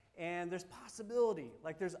and there's possibility,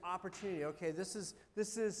 like there's opportunity. Okay, this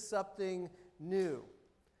is something new.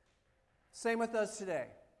 Same with us today.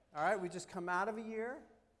 All right, we just come out of a year.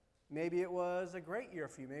 Maybe it was a great year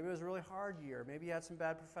for you. Maybe it was a really hard year. Maybe you had some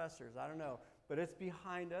bad professors. I don't know. But it's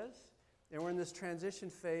behind us, and we're in this transition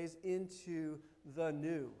phase into the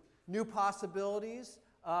new. New possibilities,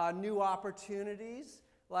 new opportunities,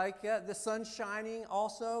 like the sun's shining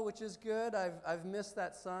also, which is good. I've missed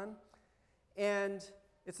that sun. And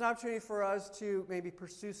it's an opportunity for us to maybe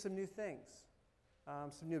pursue some new things,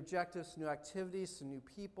 some new objectives, some new activities, some new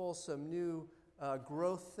people, some new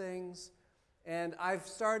growth things. And I've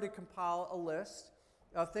started to compile a list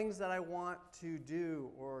of things that I want to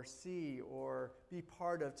do or see or be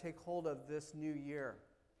part of, take hold of this new year.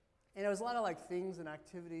 And it was a lot of like things and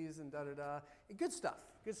activities and da-da-da. Good stuff.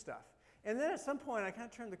 And then at some point, I kind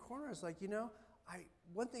of turned the corner. I was like,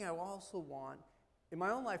 one thing I also want in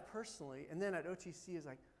my own life personally, and then at OTC is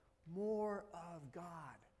like more of God.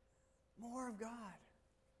 More of God.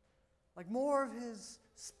 Like more of His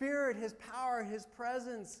Spirit, His power, His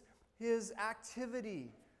presence, His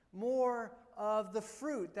activity, more of the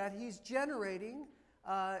fruit that He's generating,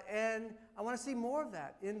 and I want to see more of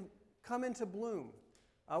that come into bloom.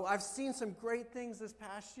 I've seen some great things this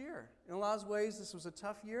past year. In a lot of ways, this was a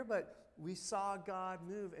tough year, but we saw God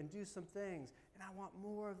move and do some things, and I want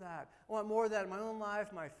more of that. I want more of that in my own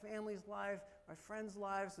life, my family's life, my friends'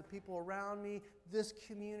 lives, the people around me, this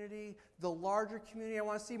community, the larger community. I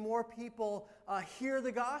want to see more people hear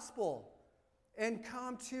the gospel and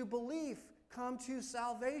come to belief, come to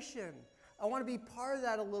salvation. I want to be part of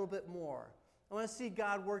that a little bit more. I want to see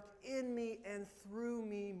God work in me and through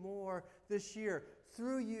me more this year,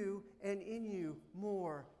 through you and in you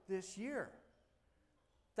more this year.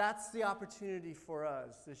 That's the opportunity for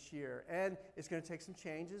us this year. And it's going to take some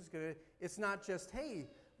changes. It's not just, hey,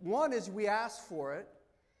 one is we ask for it.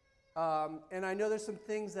 And I know there's some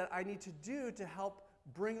things that I need to do to help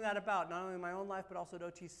bring that about, not only in my own life, but also at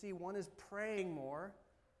OTC. One is praying more.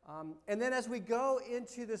 And then as we go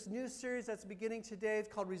into this new series that's beginning today, it's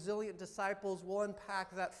called Resilient Disciples. We'll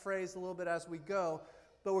unpack that phrase a little bit as we go.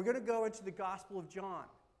 But we're going to go into the Gospel of John.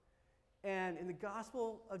 And in the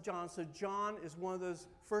Gospel of John, so John is one of those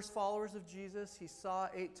first followers of Jesus. He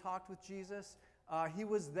talked with Jesus. He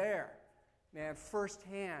was there, man,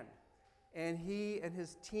 firsthand. And he and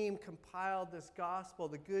his team compiled this gospel,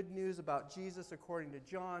 the good news about Jesus according to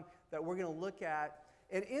John, that we're going to look at.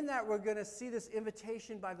 And in that, we're going to see this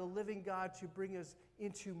invitation by the living God to bring us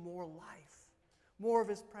into more life, more of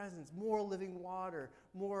His presence, more living water,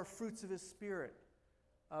 more fruits of His Spirit,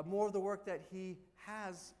 more of the work that He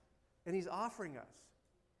has and He's offering us.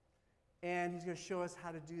 And He's going to show us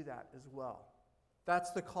how to do that as well. That's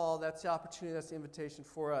the call, that's the opportunity, that's the invitation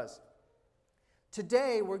for us.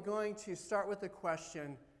 Today, we're going to start with the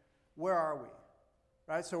question, where are we?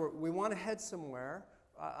 Right? So we want to head somewhere.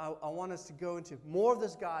 I want us to go into more of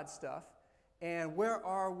this God stuff. And where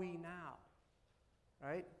are we now?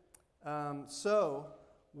 Right? So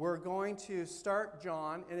we're going to start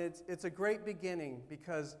John, and it's a great beginning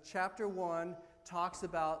because chapter 1 talks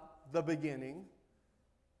about the beginning,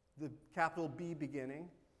 the capital B beginning.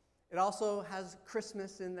 It also has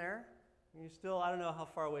Christmas in there. And you're still, I don't know how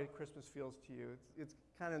far away Christmas feels to you. It's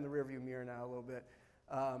kind of in the rearview mirror now a little bit.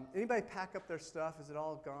 Anybody pack up their stuff? Is it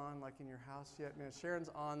all gone, like in your house yet? Man, Sharon's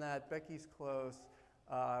on that. Becky's close.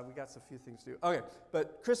 We got a few things to do. Okay,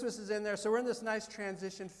 but Christmas is in there. So we're in this nice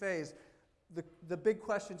transition phase. The big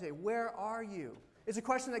question today, where are you? It's a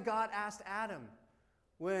question that God asked Adam.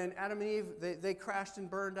 When Adam and Eve, they crashed and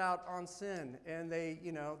burned out on sin. And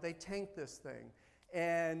they tanked this thing.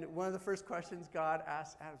 And one of the first questions God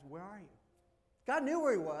asked Adam is, where are you? God knew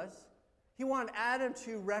where he was. He wanted Adam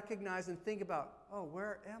to recognize and think about, oh,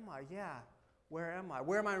 where am I? Yeah, where am I?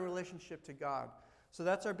 Where am I in relationship to God? So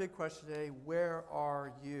that's our big question today. Where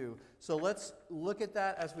are you? So let's look at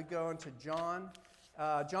that as we go into John.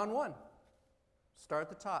 John 1. Start at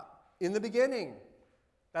the top. In the beginning.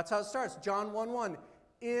 That's how it starts. John 1:1.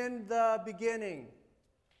 In the beginning.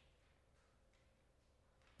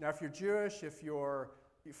 Now, if you're Jewish, if you're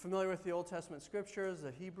familiar with the Old Testament scriptures,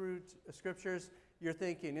 the Hebrew scriptures, you're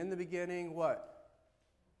thinking, in the beginning, what?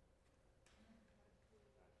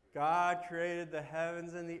 God created the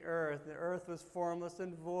heavens and the earth. The earth was formless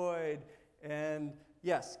and void. And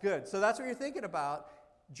yes, good. So that's what you're thinking about.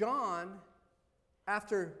 John,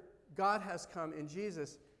 after God has come in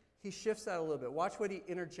Jesus, he shifts that a little bit. Watch what he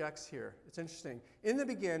interjects here. It's interesting. In the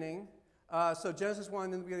beginning, so Genesis 1,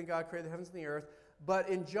 in the beginning, God created the heavens and the earth. But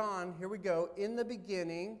in John, here we go, in the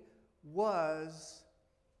beginning was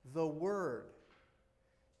the Word.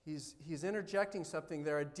 He's interjecting something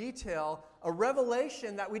there, a detail a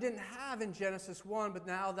revelation that we didn't have in Genesis 1, but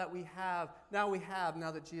now that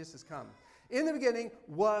now that Jesus has come. In the beginning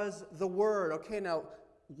was the Word. Okay, now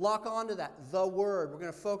lock on to that, the Word. We're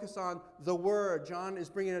going to focus on the Word. John is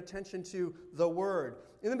bringing attention to the Word.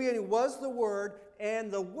 In the beginning was the Word,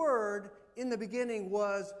 and the Word in the beginning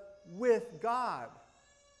was with God.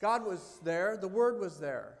 God was there. The Word was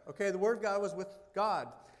there. Okay, the Word of God was with God.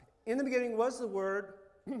 In the beginning was the Word.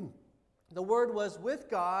 The Word was with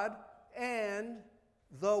God, and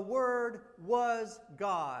the Word was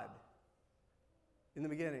God. In the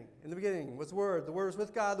beginning was the Word. The Word was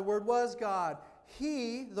with God. The Word was God.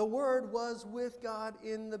 He, the Word, was with God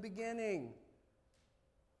in the beginning.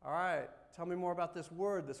 All right, tell me more about this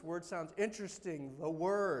word. This word sounds interesting, the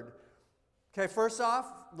Word. Okay, first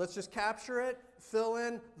off, let's just capture it, fill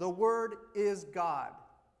in. The Word is God.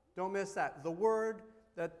 Don't miss that. The Word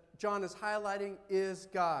that John is highlighting is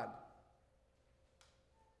God.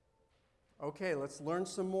 Okay, let's learn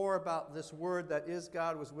some more about this Word that is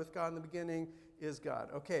God, was with God in the beginning, is God.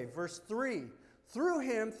 Okay, verse 3. Through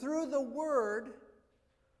Him, through the Word,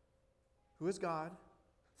 who is God,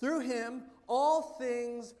 through Him all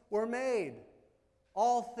things were made.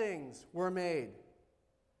 All things were made.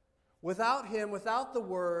 Without Him, without the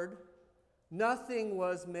Word, nothing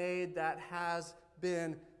was made that has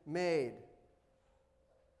been made.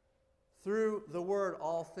 Through the Word,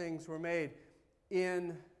 all things were made.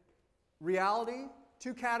 In reality,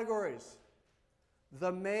 two categories: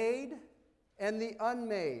 the made and the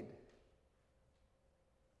unmade.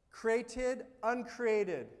 Created,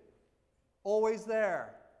 uncreated. Always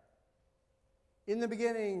there. In the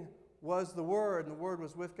beginning was the Word, and the Word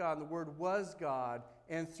was with God, and the Word was God.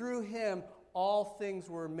 And through Him, all things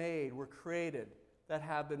were made, were created, that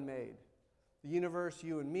have been made. The universe,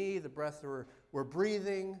 you and me, the breath that we're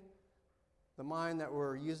breathing, the mind that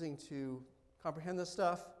we're using to comprehend this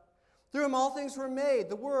stuff. Through Him, all things were made,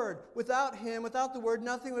 the Word. Without Him, without the Word,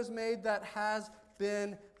 nothing was made that has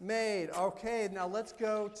been made. Okay, now let's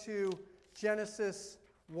go to Genesis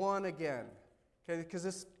 1 again. Okay, because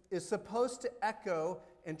this is supposed to echo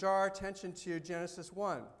and draw our attention to Genesis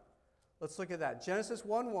 1. Let's look at that. Genesis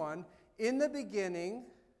 1:1. In the beginning,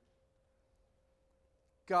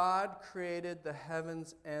 God created the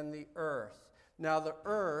heavens and the earth. Now the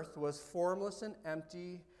earth was formless and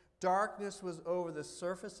empty. Darkness was over the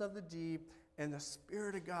surface of the deep, and the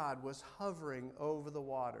Spirit of God was hovering over the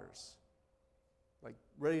waters, like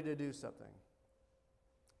ready to do something.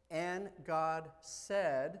 And God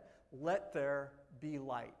said, "Let there be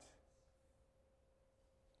light."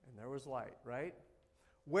 And there was light, right?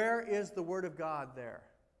 Where is the Word of God there?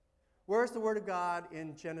 Where is the Word of God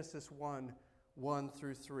in Genesis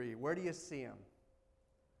 1:1-3? Where do you see Him?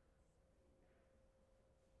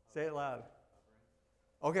 Say it loud.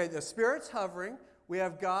 Okay, the Spirit's hovering. We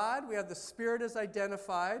have God. We have the Spirit as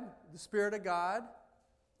identified, the Spirit of God.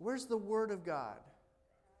 Where's the Word of God?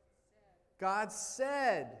 God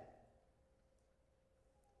said.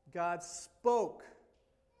 God spoke.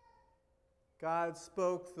 God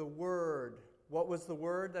spoke the Word. What was the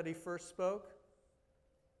word that He first spoke?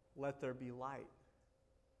 Let there be light.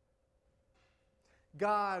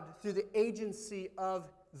 God, through the agency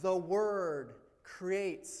of the Word,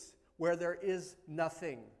 creates where there is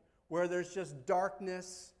nothing, where there's just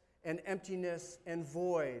darkness and emptiness and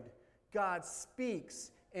void. God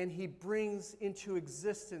speaks and He brings into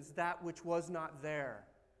existence that which was not there.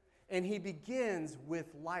 And He begins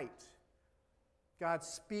with light. God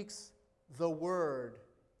speaks the Word,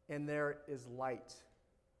 and there is light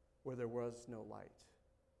where there was no light.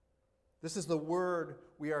 This is the Word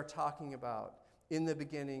we are talking about. In the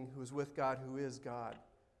beginning, who is with God, who is God.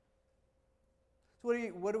 So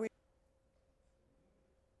what do we?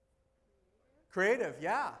 Creative,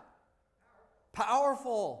 yeah.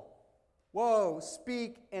 Powerful. Whoa,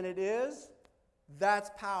 speak and it is. That's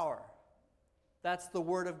power. That's the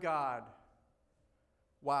Word of God.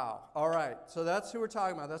 Wow. All right. So that's who we're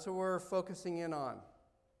talking about. That's what we're focusing in on.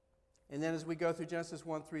 And then as we go through Genesis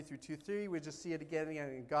 1:3-2:3, we just see it again and again.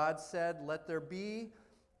 And God said, "Let there be,"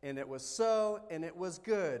 and it was so, and it was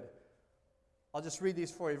good. I'll just read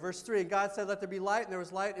these for you. Verse 3, and God said, "Let there be light," and there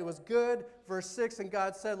was light. It was good. Verse 6, and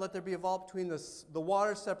God said, "Let there be a vault between the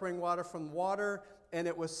water, separating water from water." And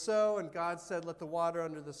it was so, and God said, "Let the water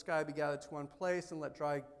under the sky be gathered to one place, and let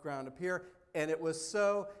dry ground appear." And it was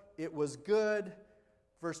so. It was good.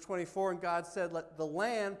 Verse 24, and God said, "Let the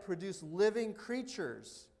land produce living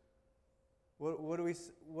creatures." What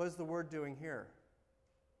is the Word doing here?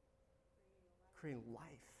 Creating life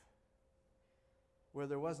where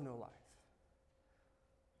there was no life.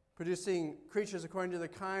 Producing creatures according to their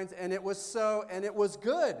kinds, and it was so, and it was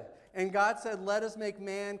good. And God said, let us make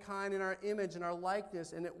mankind in our image and our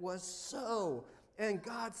likeness. And it was so. And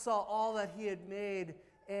God saw all that he had made,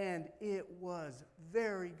 and it was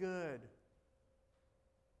very good.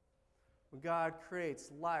 When God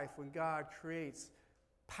creates life, when God creates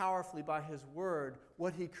powerfully by his word,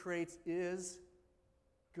 what he creates is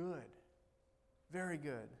good. Very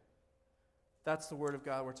good. That's the word of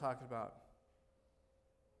God we're talking about.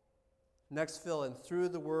 Next fill in. Through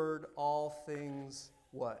the word, all things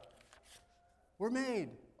what? Were made.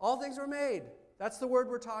 All things were made. That's the word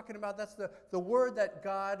we're talking about. That's the word that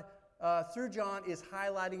God, through John, is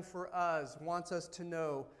highlighting for us, wants us to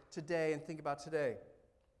know today and think about today.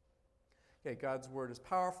 Okay, God's word is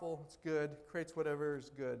powerful. It's good. Creates whatever is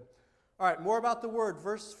good. All right, more about the word.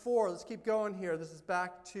 Verse 4. Let's keep going here. This is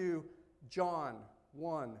back to John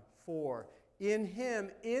 1:4. In him,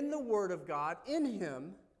 in the word of God, in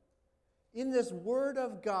him, in this word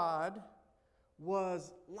of God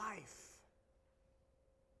was life.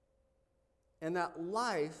 And that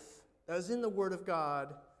life, that was in the word of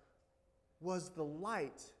God, was the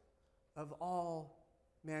light of all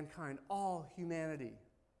mankind, all humanity.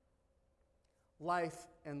 Life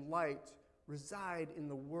and light reside in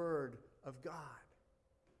the word of God.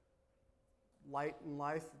 Light and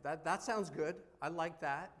life, that sounds good. I like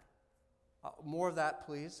that. More of that,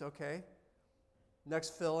 please. Okay.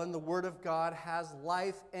 Next fill in. The word of God has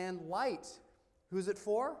life and light. Who's it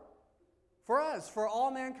for? For us, for all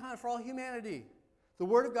mankind, for all humanity. The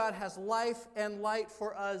word of God has life and light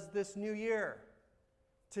for us this new year.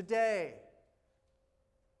 Today.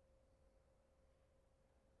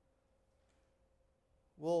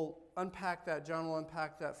 We'll unpack that. John will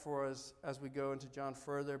unpack that for us as we go into John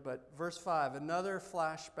further. But verse 5, another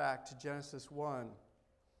flashback to Genesis 1.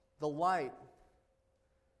 The light,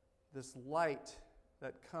 this light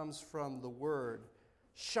that comes from the Word,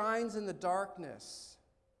 shines in the darkness.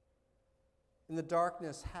 And the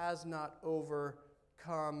darkness has not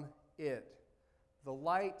overcome it. The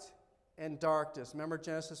light and darkness. Remember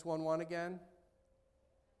Genesis 1:1 again?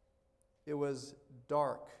 It was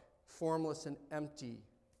dark, formless and empty.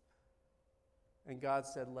 And God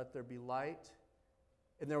said, let there be light.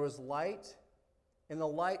 And there was light. And the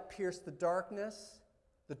light pierced the darkness.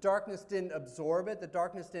 The darkness didn't absorb it. The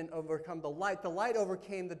darkness didn't overcome the light. The light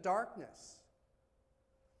overcame the darkness.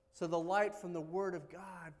 So the light from the Word of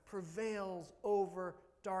God prevails over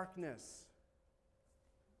darkness.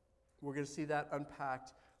 We're going to see that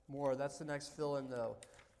unpacked more. That's the next fill-in, though.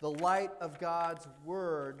 The light of God's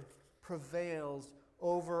Word prevails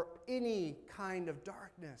over any kind of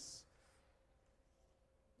darkness.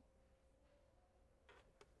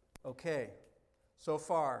 Okay, so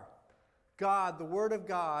far, God, the Word of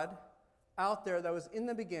God, out there that was in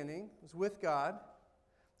the beginning, was with God,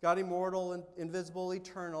 God immortal and invisible,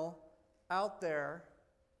 eternal, out there.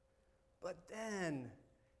 But then,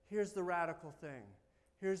 here's the radical thing.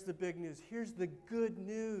 Here's the big news. Here's the good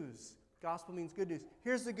news. Gospel means good news.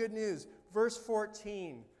 Here's the good news. Verse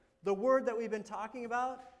 14. The Word that we've been talking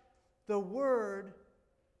about, the Word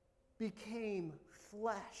became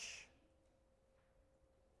flesh.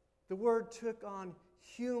 The Word took on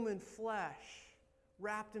human flesh,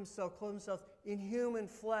 wrapped himself, clothed himself in human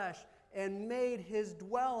flesh, and made his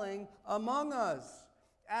dwelling among us,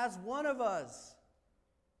 as one of us.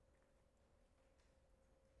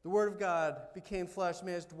 The Word of God became flesh,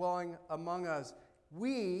 made his dwelling among us.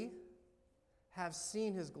 We have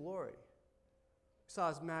seen his glory. We saw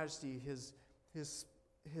his majesty, his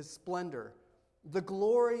splendor. The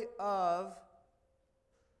glory of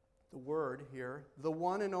the Word here, the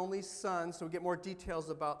one and only Son, so we get more details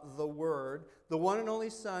about the Word, the one and only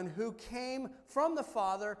Son who came from the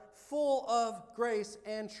Father full of grace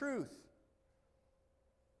and truth.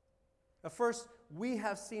 Now first, we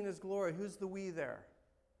have seen his glory. Who's the we there?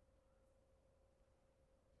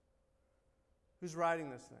 Who's writing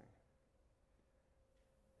this thing?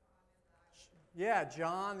 Yeah,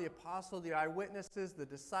 John, the apostle, the eyewitnesses, the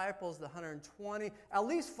disciples, the 120, at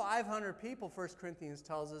least 500 people, 1 Corinthians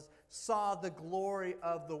tells us, saw the glory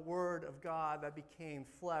of the Word of God that became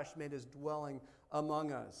flesh, made his dwelling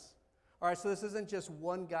among us. All right, so this isn't just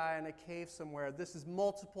one guy in a cave somewhere. This is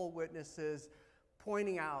multiple witnesses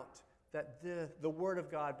pointing out that the Word of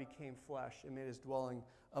God became flesh and made his dwelling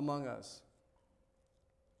among us.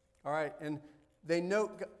 All right, and they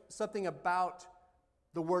note something about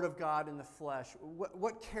the Word of God in the flesh.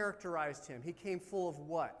 What characterized him? He came full of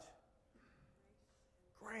what?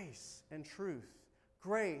 Grace and truth.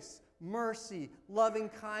 Grace, mercy, loving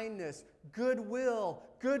kindness, goodwill,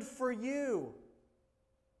 good for you.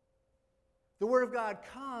 The Word of God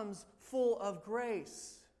comes full of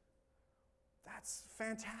grace. That's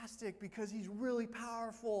fantastic because he's really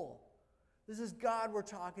powerful. This is God we're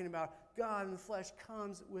talking about. God in the flesh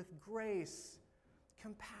comes with grace,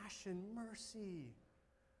 compassion, mercy.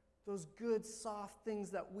 Those good, soft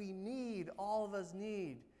things that we need, all of us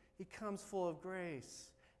need. He comes full of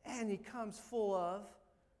grace. And he comes full of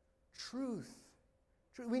truth.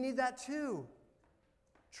 We need that too.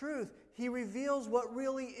 Truth. He reveals what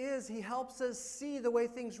really is. He helps us see the way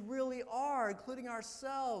things really are, including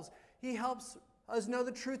ourselves. He helps us know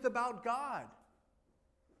the truth about God.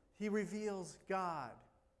 He reveals God.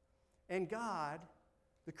 And God,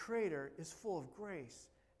 the Creator, is full of grace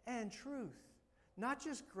and truth. Not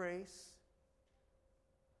just grace,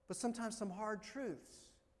 but sometimes some hard truths.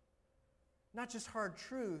 Not just hard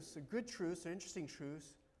truths, or good truths, or interesting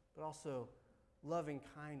truths, but also loving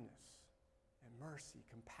kindness and mercy,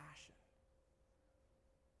 compassion.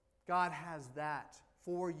 God has that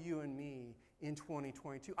for you and me in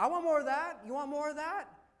 2022. I want more of that. You want more of that?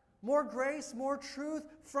 More grace, more truth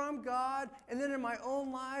from God, and then in my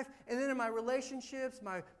own life, and then in my relationships,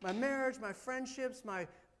 my marriage, my friendships, my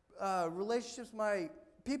relationships, my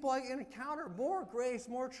people I encounter. More grace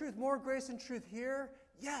and truth here.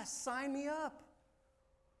 Yes, sign me up.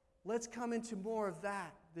 Let's come into more of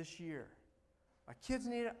that this year. My kids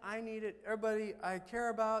need it. I need it. Everybody I care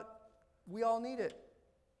about, we all need it.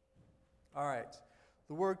 All right.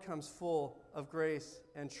 The Word comes full of grace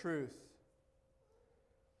and truth.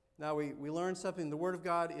 Now we learn something. The Word of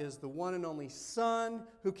God is the one and only Son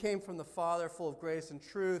who came from the Father, full of grace and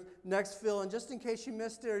truth. Next fill, and just in case you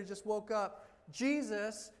missed it or you just woke up,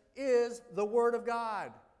 Jesus is the Word of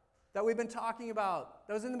God that we've been talking about.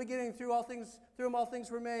 That was in the beginning. Through him all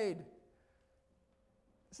things were made.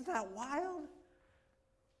 Isn't that wild?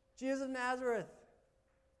 Jesus of Nazareth,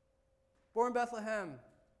 born in Bethlehem,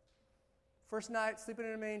 first night sleeping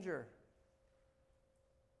in a manger.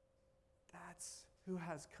 That's who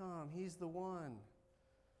has come. He's the one,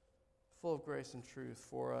 full of grace and truth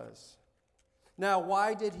for us. Now,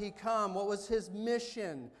 why did he come? What was his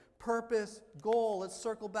mission, purpose, goal? Let's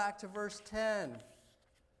circle back to verse 10.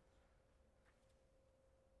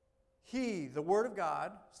 He, the Word of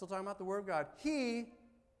God, still talking about the Word of God, he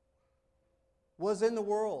was in the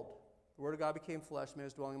world. The Word of God became flesh, made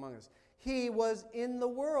his dwelling among us. He was in the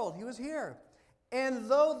world. He was here. And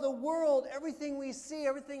though the world, everything we see,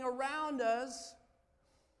 everything around us,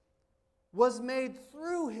 was made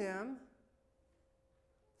through him,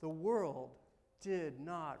 the world did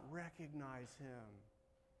not recognize him.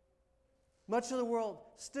 Much of the world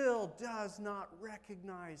still does not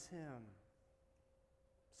recognize him.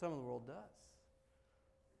 Some of the world does.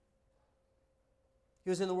 He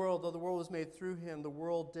was in the world, though the world was made through him, the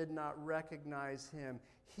world did not recognize him.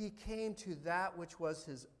 He came to that which was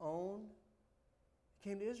his own. He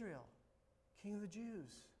came to Israel, King of the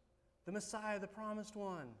Jews, the Messiah, the promised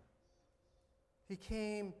one. He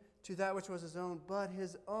came to that which was his own, but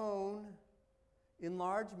his own, in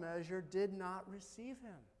large measure, did not receive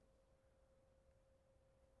him.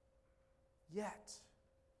 Yet,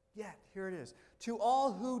 here it is. To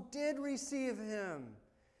all who did receive him,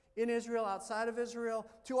 in Israel, outside of Israel,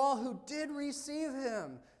 to all who did receive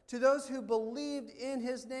him, to those who believed in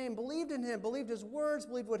his name, believed in him, believed his words,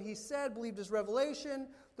 believed what he said, believed his revelation,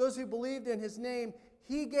 those who believed in his name,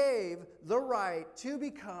 he gave the right to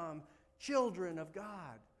become children of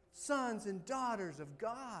God, sons and daughters of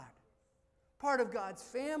God, part of God's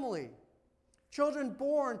family. Children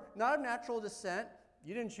born not of natural descent.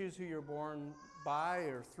 You didn't choose who you're born by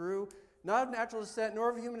or through. Not of natural descent,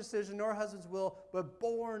 nor of human decision, nor husband's will, but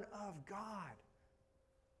born of God.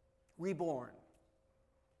 Reborn.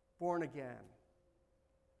 Born again.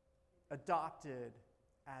 Adopted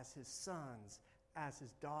as his sons, as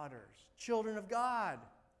his daughters. Children of God.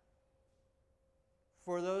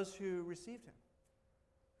 For those who received him,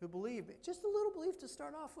 who believed. Just a little belief to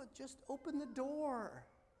start off with. Just open the door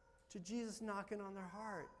to Jesus knocking on their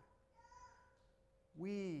heart.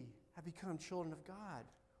 We have become children of God.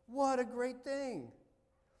 What a great thing.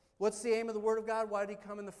 What's the aim of the Word of God? Why did he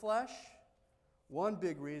come in the flesh? One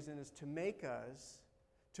big reason is to make us,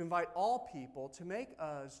 to invite all people, to make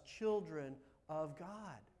us children of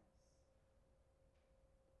God.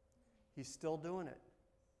 He's still doing it.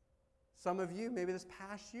 Some of you, maybe this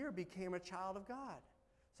past year, became a child of God.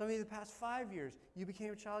 Some of you, the past 5 years, you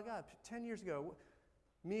became a child of God. 10 years ago,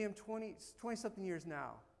 me, I'm 20-something years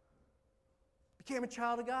now. Became a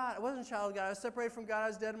child of God. I wasn't a child of God. I was separated from God. I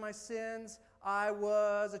was dead in my sins. I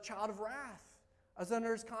was a child of wrath. I was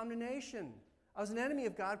under his condemnation. I was an enemy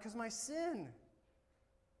of God because of my sin.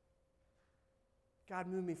 God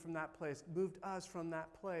moved me from that place, moved us from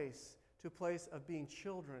that place to a place of being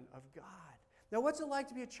children of God. Now, what's it like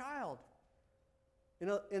to be a child? in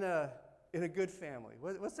a good family?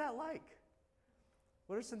 What's that like?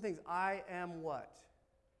 What are some things? I am what?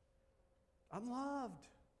 I'm loved.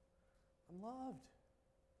 I'm loved.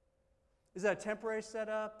 Is that a temporary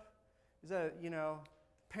setup? Is that,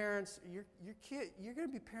 parents, your kid, you're going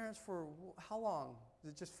to be parents for how long? Is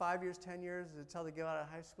it just 5 years, 10 years? Is it until they get out of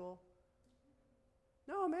high school?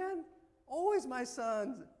 No, man. Always my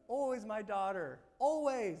son, always my daughter,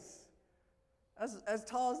 always. As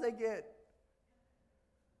tall as they get.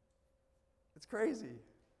 It's crazy.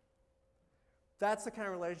 That's the kind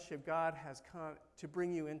of relationship God has come to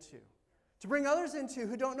bring you into. To bring others into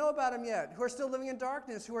who don't know about Him yet, who are still living in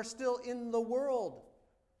darkness, who are still in the world.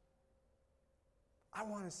 I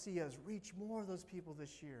want to see us reach more of those people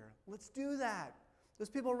this year. Let's do that. Those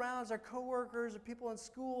people around us, our coworkers, or people in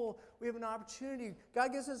school, we have an opportunity.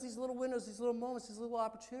 God gives us these little windows, these little moments, these little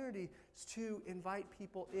opportunities to invite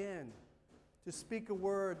people in, to speak a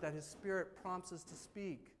word that His Spirit prompts us to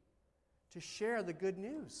speak, to share the good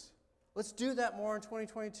news. Let's do that more in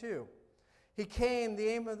 2022. He came, the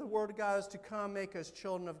aim of the Word of God is to come make us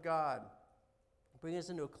children of God, bring us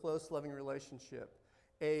into a close, loving relationship,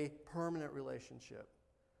 a permanent relationship.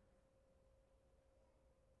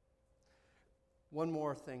 One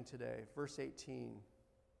more thing today, verse 18.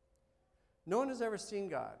 No one has ever seen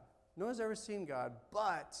God. No one has ever seen God,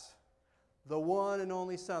 but the one and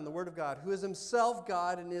only Son, the Word of God, who is Himself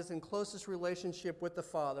God and is in closest relationship with the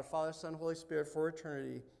Father, Son, Holy Spirit, for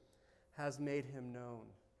eternity, has made Him known.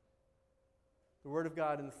 The Word of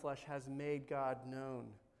God in the flesh has made God known.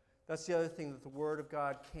 That's the other thing that the Word of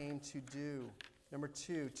God came to do. Number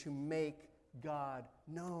 2, to make God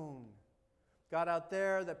known. God out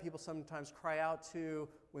there that people sometimes cry out to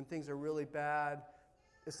when things are really bad.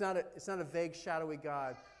 It's not a vague, shadowy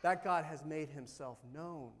God. That God has made Himself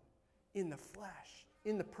known in the flesh,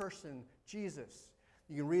 in the person, Jesus.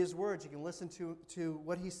 You can read His words. You can listen to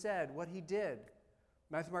what He said, what He did.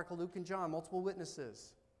 Matthew, Mark, Luke, and John, multiple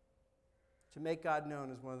witnesses. To make God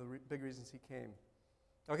known is one of the big reasons He came.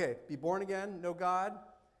 Okay, be born again, know God,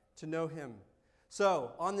 to know Him.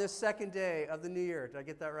 So, on this second day of the new year, did I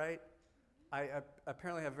get that right? I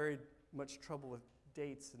apparently have very much trouble with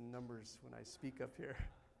dates and numbers when I speak up here.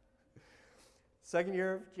 Second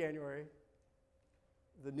year of January,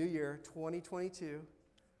 the new year, 2022.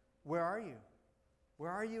 Where are you?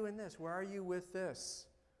 Where are you in this? Where are you with this?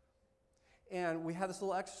 And we have this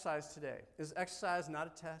little exercise today. This exercise is not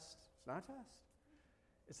a test. It's not a test.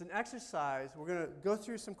 It's an exercise. We're going to go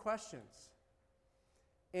through some questions.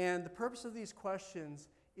 And the purpose of these questions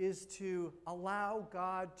is to allow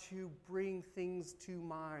God to bring things to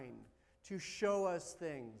mind, to show us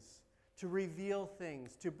things, to reveal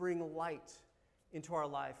things, to bring light into our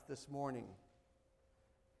life this morning.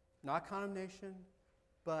 Not condemnation,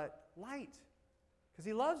 but light. Because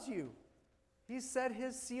He loves you. He's set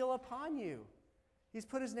His seal upon you. He's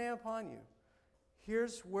put His name upon you.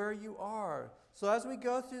 Here's where you are. So as we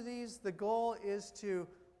go through these, the goal is to,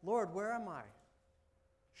 Lord, where am I?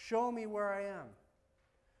 Show me where I am.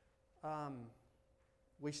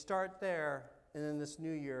 We start there, and in this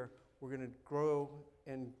new year, we're going to grow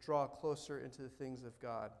and draw closer into the things of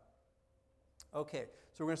God. Okay,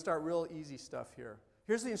 so we're going to start real easy stuff here.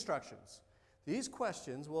 Here's the instructions. These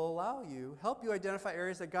questions will help you identify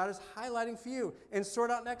areas that God is highlighting for you and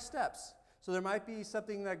sort out next steps. So there might be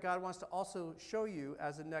something that God wants to also show you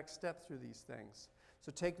as a next step through these things.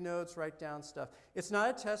 So take notes, write down stuff. It's not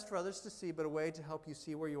a test for others to see, but a way to help you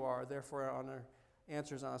see where you are, therefore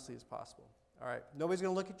answer as honestly as possible. All right, nobody's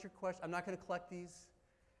going to look at your question. I'm not going to collect these.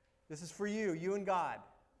 This is for you and God.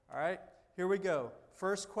 All right, here we go.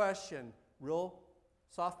 First question, real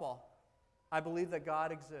softball. I believe that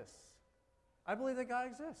God exists. I believe that God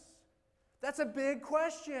exists. That's a big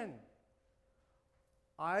question.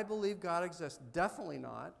 I believe God exists. Definitely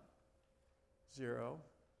not. 0.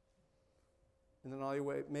 And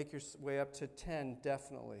then make your way up to 10,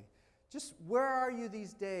 definitely. Just where are you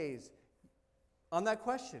these days? On that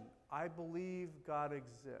question, I believe God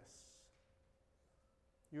exists.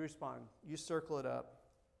 You respond. You circle it up.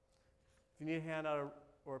 If you need a handout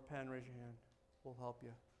or a pen, raise your hand. We'll help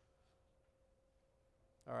you.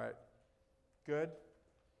 All right. Good?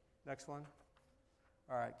 Next one.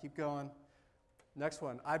 All right, keep going. Next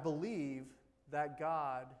one. I believe that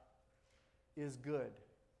God is good.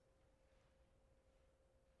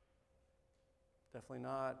 Definitely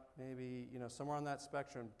not. Maybe, somewhere on that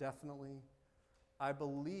spectrum. Definitely. I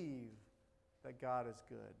believe that God is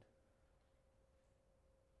good.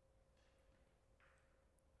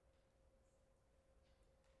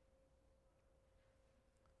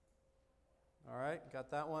 All right,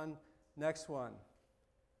 got that one. Next one.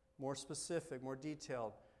 More specific, more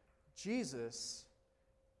detailed. Jesus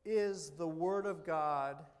is the Word of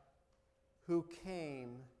God who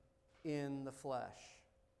came in the flesh.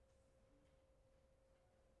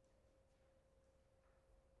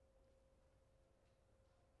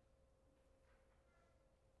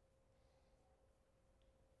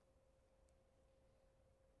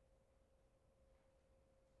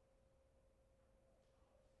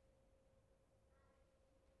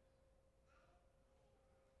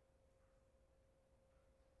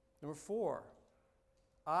 Number 4,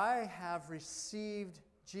 I have received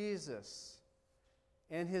Jesus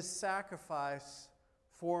and his sacrifice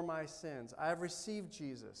for my sins. I have received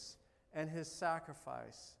Jesus and his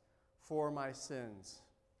sacrifice for my sins.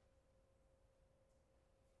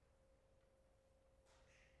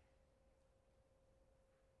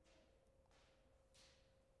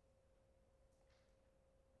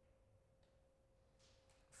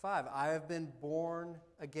 Five, I have been born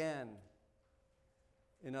again.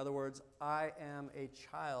 In other words, I am a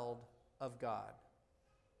child of God.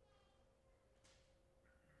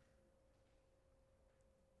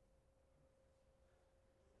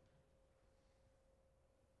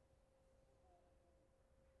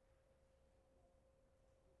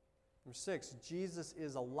 Number 6, Jesus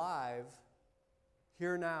is alive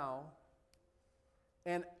here now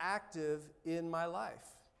and active in my life.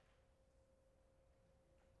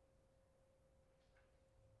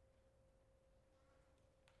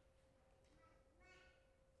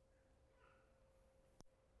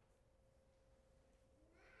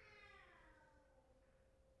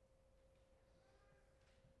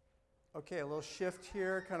 Okay, a little shift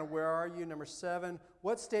here, kind of where are you? Number 7,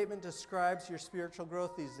 what statement describes your spiritual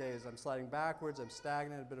growth these days? I'm sliding backwards, I'm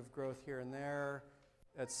stagnant, a bit of growth here and there,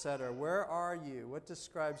 etc. Where are you? What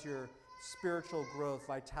describes your spiritual growth,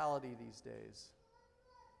 vitality these days?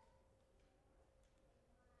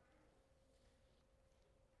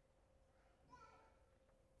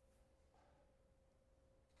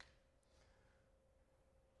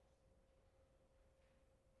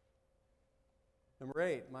 Number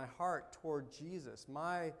 8, my heart toward Jesus.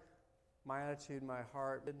 My attitude, my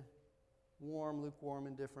heart, warm, lukewarm,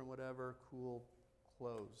 indifferent, whatever, cool,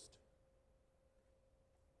 closed.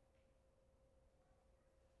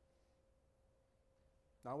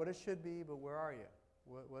 Not what it should be, but where are you?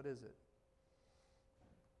 What is it?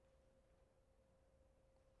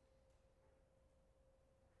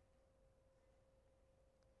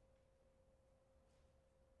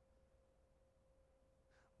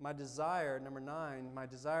 My desire, number 9, my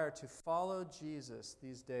desire to follow Jesus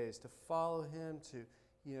these days, to follow him, to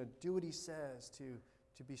do what he says, to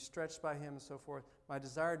be stretched by him and so forth. My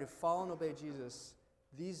desire to follow and obey Jesus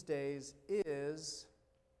these days is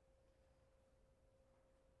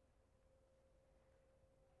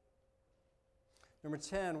number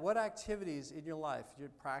 10, what activities in your life, your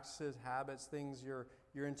practices, habits, things you're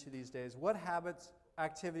into these days, what habits,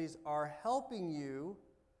 activities are helping you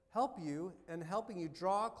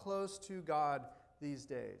draw close to God these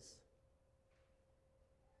days?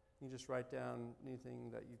 You just write down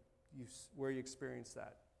anything that you where you experience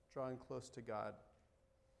that, drawing close to God.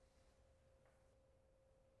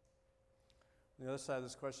 On the other side of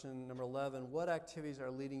this question, number 11, what activities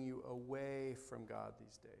are leading you away from God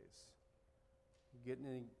these days?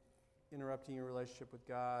 Interrupting your relationship with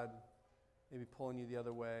God, maybe pulling you the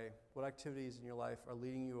other way. What activities in your life are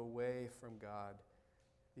leading you away from God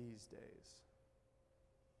these days?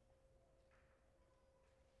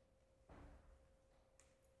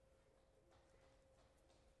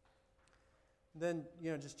 Then,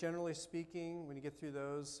 just generally speaking, when you get through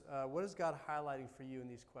those, what is God highlighting for you in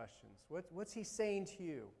these questions? What's he saying to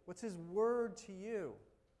you? What's his word to you?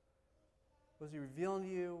 What is he revealing to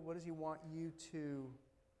you? What does he want you to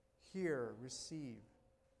hear, receive?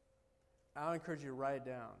 I'll encourage you to write it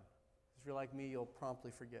down. If you're like me, you'll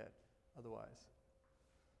promptly forget otherwise.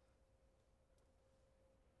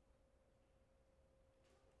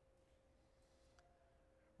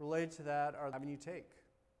 Related to that are the avenue you take.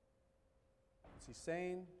 What's he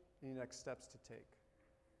saying? Any next steps to take?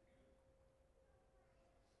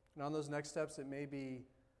 And on those next steps, it may be,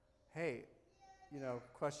 hey,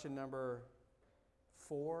 question number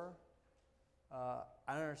 4, I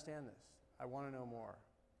don't understand this. I want to know more.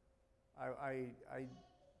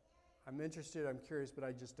 I'm interested, I'm curious, but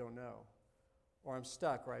I just don't know. Or I'm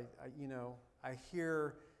stuck, right? I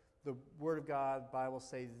hear the Word of God, Bible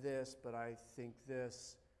say this, but I think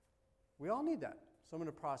this. We all need that. Someone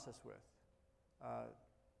to process with.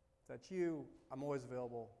 If that's you, I'm always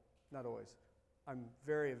available. Not always. I'm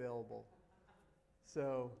very available.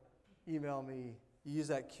 So email me. You use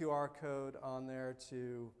that QR code on there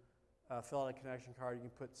to fill out a connection card. You can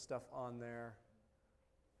put stuff on there.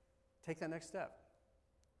 Take that next step.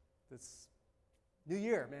 This new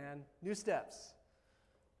year, man. New steps.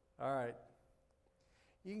 All right.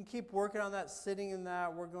 You can keep working on that, sitting in that.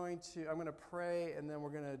 I'm going to pray, and then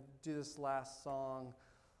we're going to do this last song.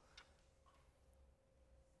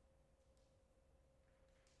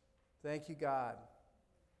 Thank you, God.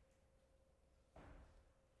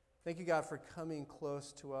 Thank you, God, for coming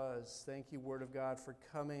close to us. Thank you, Word of God, for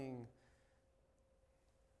coming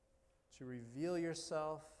to reveal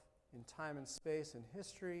yourself in time and space and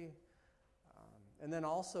history. And then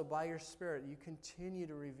also by your Spirit, you continue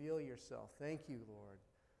to reveal yourself. Thank you, Lord.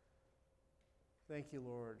 Thank you,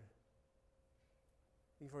 Lord.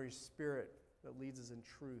 Thank you for your Spirit that leads us in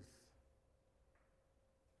truth.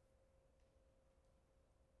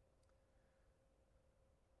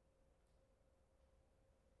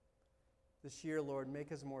 This year, Lord,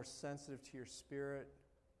 make us more sensitive to your Spirit,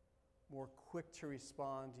 more quick to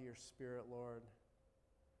respond to your Spirit, Lord,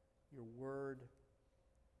 your Word.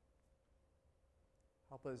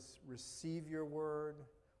 Help us receive your Word.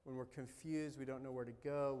 When we're confused, we don't know where to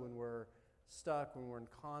go. When we're stuck, when we're in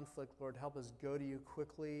conflict, Lord, help us go to you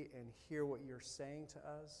quickly and hear what you're saying to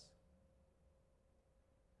us,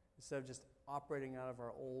 instead of just operating out of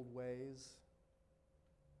our old ways.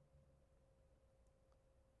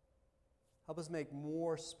 Help us make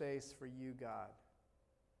more space for you, God,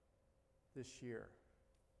 this year.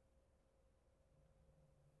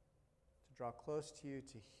 To draw close to you,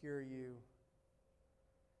 to hear you,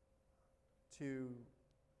 to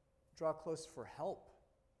draw close for help,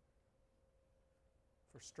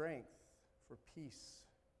 for strength, for peace.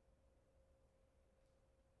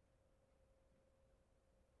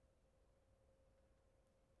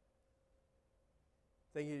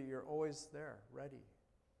 Thank you, you're always there, ready.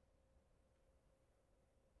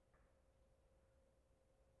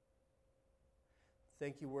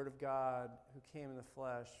 Thank you, Word of God, who came in the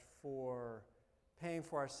flesh, for paying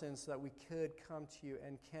for our sins so that we could come to you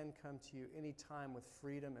and can come to you anytime with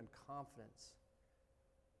freedom and confidence,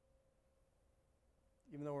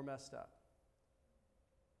 even though we're messed up.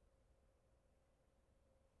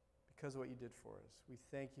 Because of what you did for us, we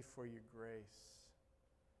thank you for your grace.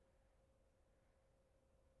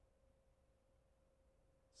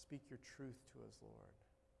 Speak your truth to us, Lord.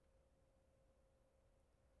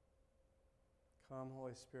 Come,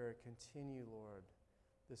 Holy Spirit, continue, Lord,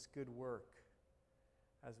 this good work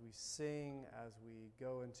as we sing, as we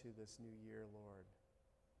go into this new year, Lord.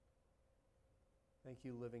 Thank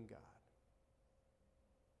you, living God.